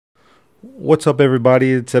What's up,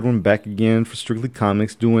 everybody? It's Edwin back again for Strictly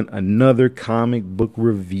Comics, doing another comic book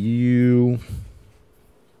review.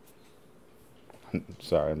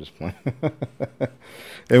 Sorry, I'm just playing.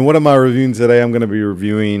 And what am I reviewing today? I'm going to be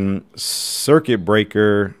reviewing Circuit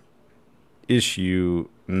Breaker issue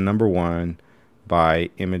 #1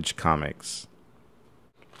 by Image Comics.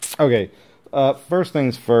 Okay, first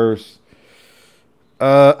things first.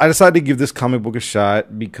 I decided to give this comic book a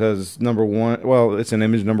shot because number one, well, it's an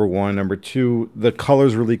Image #1. Number two, the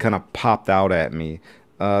colors really kind of popped out at me.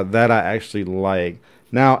 That I actually like.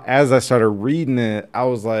 Now, as I started reading it, I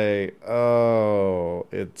was like, oh,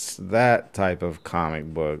 it's that type of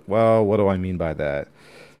comic book. Well, what do I mean by that?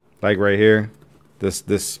 Like right here, this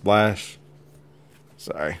splash.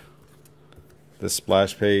 Sorry, this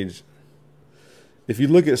splash page. If you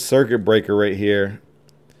look at Circuit Breaker right here,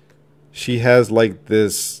 she has like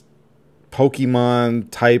this Pokemon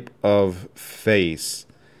type of face.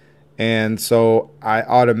 And so I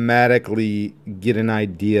automatically get an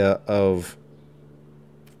idea of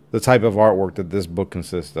the type of artwork that this book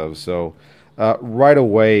consists of. So right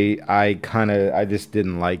away, I just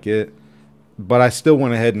didn't like it. But I still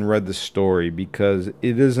went ahead and read the story because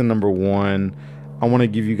it is a #1. I want to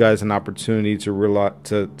give you guys an opportunity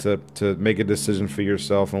to make a decision for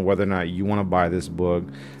yourself on whether or not you want to buy this book.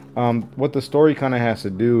 What the story kind of has to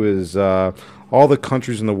do is all the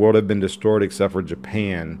countries in the world have been destroyed except for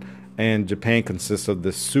Japan, and Japan consists of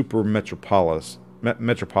this super metropolis,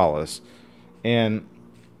 and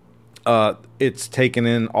it's taken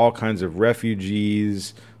in all kinds of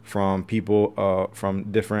refugees from people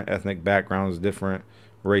from different ethnic backgrounds, different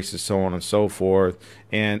races, so on and so forth.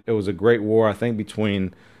 And it was a great war, I think,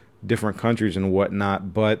 between different countries and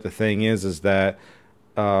whatnot. But the thing is that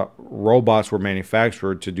robots were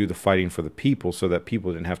manufactured to do the fighting for the people so that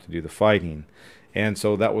people didn't have to do the fighting. And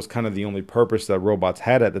so that was kind of the only purpose that robots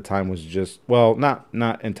had at the time, was just, well, not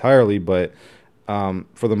entirely, but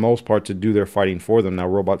for the most part, to do their fighting for them. Now,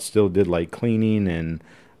 robots still did like cleaning,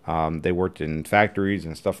 and they worked in factories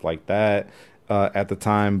and stuff like that at the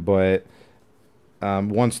time. But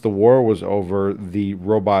once the war was over, the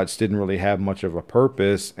robots didn't really have much of a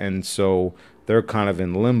purpose, and so they're kind of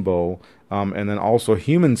in limbo. And then also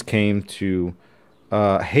humans came to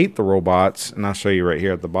hate the robots, and I'll show you right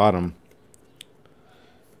here at the bottom.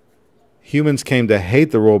 Humans came to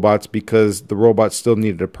hate the robots because the robots still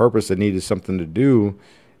needed a purpose. They needed something to do.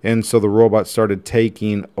 And so the robots started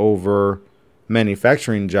taking over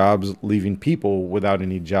manufacturing jobs, leaving people without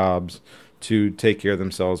any jobs to take care of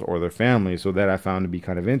themselves or their families. So that I found to be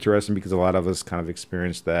kind of interesting, because a lot of us kind of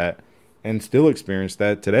experienced that and still experience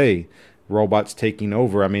that today. Robots taking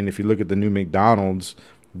over. I mean, if you look at the new McDonald's,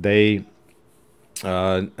 they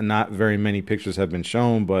not very many pictures have been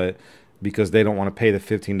shown, but because they don't want to pay the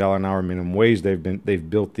 $15 an hour minimum wage, they've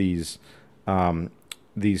built these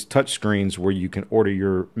touch screens where you can order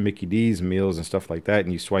your Mickey D's meals and stuff like that,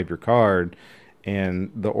 and you swipe your card,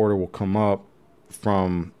 and the order will come up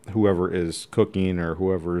from whoever is cooking or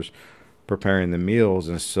whoever's preparing the meals.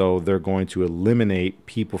 And so they're going to eliminate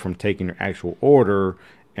people from taking your actual order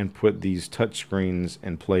and put these touch screens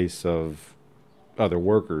in place of other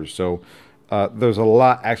workers. So there's a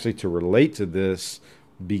lot actually to relate to this,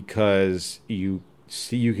 because you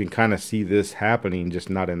can kind of see this happening, just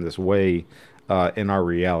not in this way in our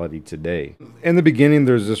reality today. In the beginning,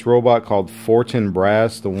 there's this robot called Fortin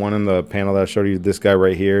Brass, the one in the panel that I showed you, this guy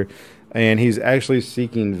right here, and he's actually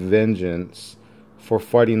seeking vengeance for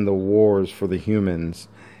fighting the wars for the humans.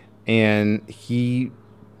 And he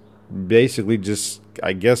basically just,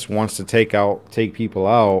 I guess, wants to take people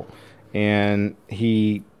out, and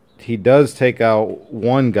he does take out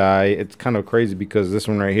one guy. It's kind of crazy because this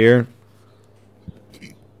one right here,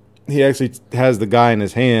 he actually has the guy in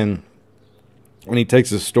his hand, and he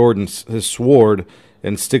takes his sword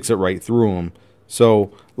and sticks it right through him.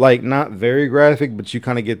 So, like, not very graphic, but you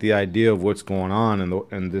kind of get the idea of what's going on,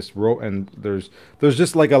 and there's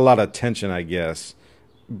just like a lot of tension, I guess,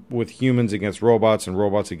 with humans against robots and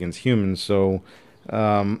robots against humans. So,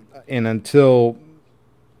 and until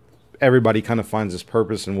everybody kind of finds this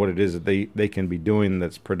purpose and what it is that they can be doing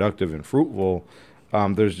that's productive and fruitful,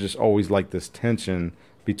 there's just always like this tension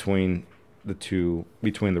between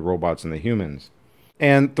the robots and the humans.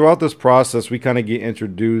 And throughout this process, we kind of get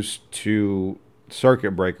introduced to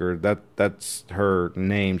Circuit Breaker. That's her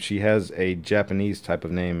name. She has a Japanese type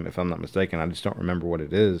of name, if I'm not mistaken. I just don't remember what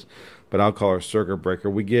it is, but I'll call her Circuit Breaker.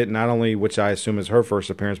 We get not only, which I assume is her first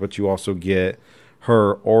appearance, but you also get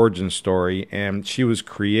her origin story. And she was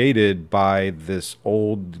created by this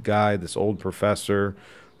old guy, this old professor,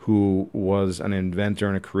 who was an inventor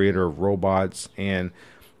and a creator of robots. And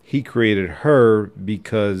he created her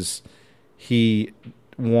because he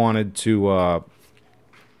wanted to,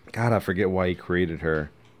 God, I forget why he created her.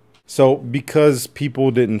 So because people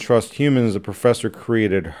didn't trust humans, the professor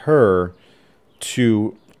created her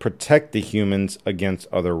to protect the humans against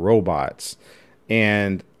other robots.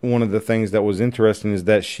 And one of the things that was interesting is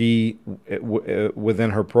that she, within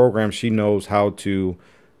her program, she knows how to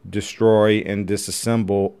destroy and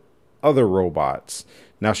disassemble other robots.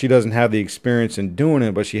 Now, she doesn't have the experience in doing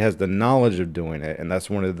it, but she has the knowledge of doing it. And that's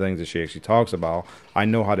one of the things that she actually talks about. I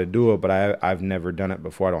know how to do it, but I've never done it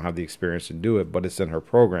before. I don't have the experience to do it, but it's in her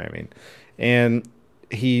programming. And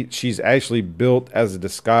she's actually built as a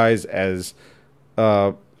disguise as,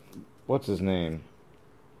 what's his name?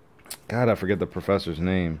 God, I forget the professor's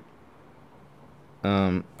name.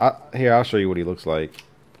 Here, I'll show you what he looks like.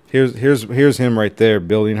 Here's him right there,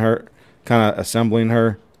 building her, kind of assembling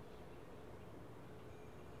her.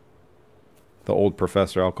 The old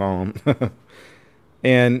professor, I'll call him.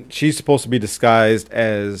 And she's supposed to be disguised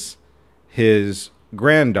as his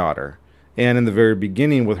granddaughter. And in the very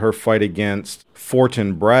beginning, with her fight against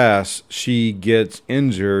Fortin Brass, she gets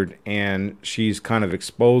injured and she's kind of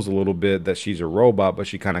exposed a little bit that she's a robot, but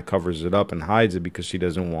she kind of covers it up and hides it because she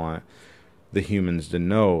doesn't want the humans to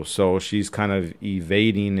know. So she's kind of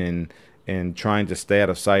evading and trying to stay out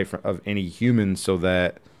of sight of any humans so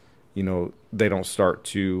that, you know, they don't start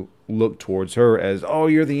to look towards her as, oh,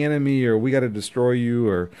 you're the enemy, or we got to destroy you,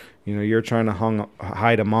 or, you know, you're trying to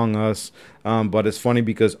hide among us. But it's funny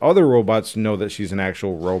because other robots know that she's an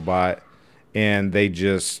actual robot, and they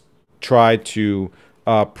just try to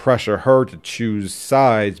pressure her to choose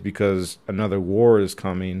sides because another war is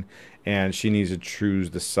coming, and she needs to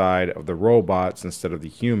choose the side of the robots instead of the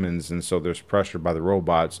humans. And so there's pressure by the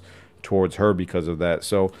robots towards her because of that.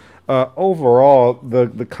 So overall,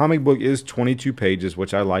 the comic book is 22 pages,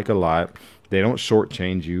 which I like a lot. They don't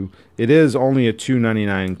shortchange you. It is only a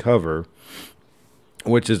 $2.99 cover,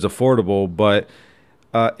 which is affordable, but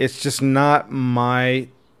it's just not my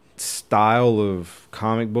style of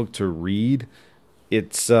comic book to read.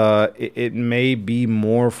 It's it may be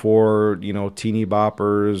more for, you know, teeny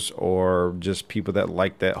boppers or just people that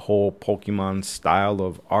like that whole Pokemon style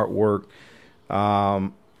of artwork.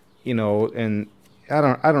 You know, and I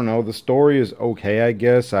don't know. The story is okay, I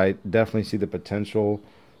guess. I definitely see the potential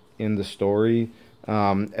in the story.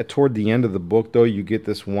 Toward the end of the book, though, you get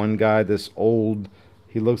this one guy, this old,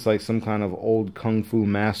 he looks like some kind of old kung fu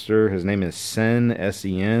master. His name is Sen,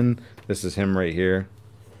 S-E-N. This is him right here.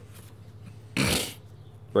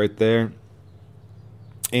 Right there.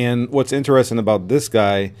 And what's interesting about this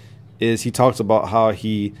guy is he talks about how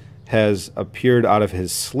he has appeared out of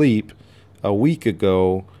his sleep a week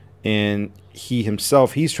ago, and he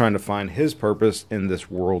himself, he's trying to find his purpose in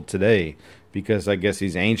this world today, because I guess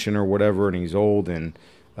he's ancient or whatever, and he's old, and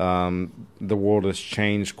the world has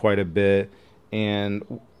changed quite a bit,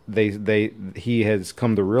 and he has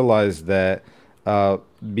come to realize that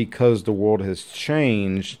because the world has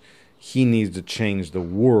changed, he needs to change the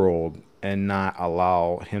world and not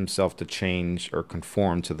allow himself to change or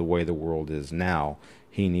conform to the way the world is now.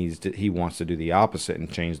 He wants to do the opposite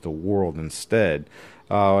and change the world instead.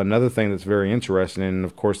 Another thing that's very interesting, and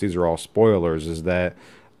of course these are all spoilers, is that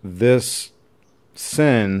this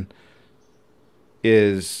Sin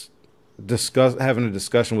is having a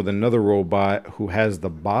discussion with another robot who has the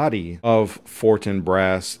body of Fortin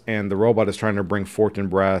Brass, and the robot is trying to bring Fortin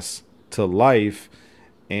Brass to life,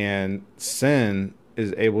 and Sin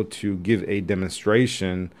is able to give a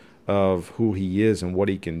demonstration of who he is and what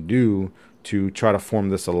he can do to try to form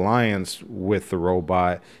this alliance with the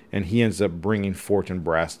robot, and he ends up bringing Fortin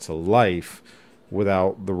Brass to life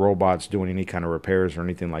without the robots doing any kind of repairs or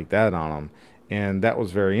anything like that on him. And that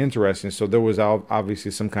was very interesting. So there was obviously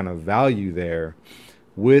some kind of value there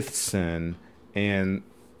with Sin and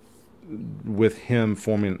with him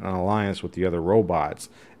forming an alliance with the other robots.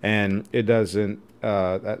 And it doesn't,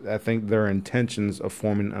 I think their intentions of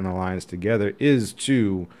forming an alliance together is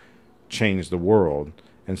to change the world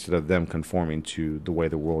instead of them conforming to the way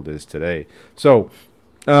the world is today. So,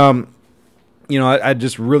 you know, I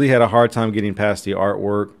just really had a hard time getting past the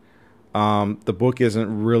artwork. The book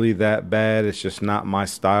isn't really that bad. It's just not my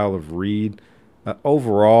style of read.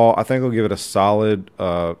 Overall, I think I'll give it a solid,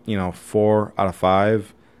 4 out of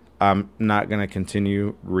 5. I'm not going to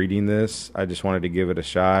continue reading this. I just wanted to give it a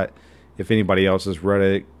shot. If anybody else has read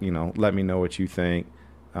it, you know, let me know what you think.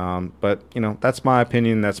 But, you know, that's my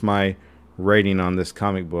opinion. That's my rating on this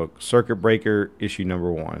comic book, Circuit Breaker, issue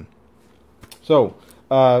number 1. So,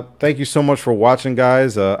 thank you so much for watching,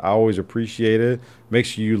 guys. I always appreciate it. Make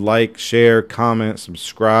sure you like, share, comment,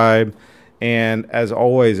 subscribe. And as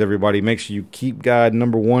always, everybody, make sure you keep God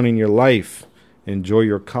number 1 in your life. Enjoy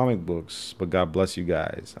your comic books, but God bless you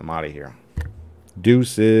guys. I'm out of here.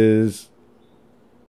 Deuces.